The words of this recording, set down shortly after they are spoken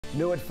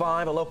New at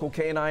 5, a local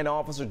canine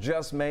officer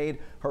just made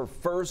her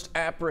first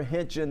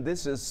apprehension.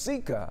 This is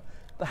Sika,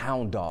 the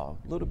hound dog.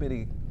 Little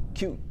bitty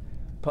cute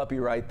puppy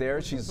right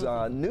there. She's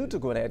new to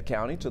Gwinnett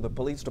County, to the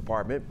police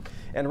department.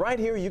 And right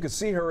here you can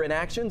see her in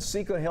action.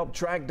 Sika helped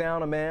track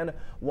down a man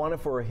wanted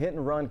for a hit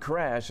and run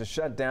crash that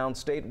shut down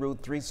State Route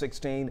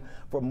 316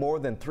 for more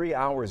than 3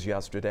 hours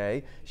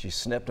yesterday. She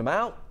sniffed him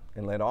out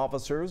and led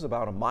officers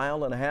about 1.5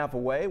 miles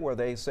away, where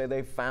they say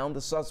they found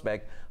the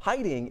suspect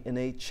hiding in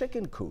a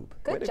chicken coop.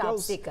 Good job,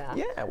 Sika.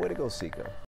 Yeah, way to go, Sika.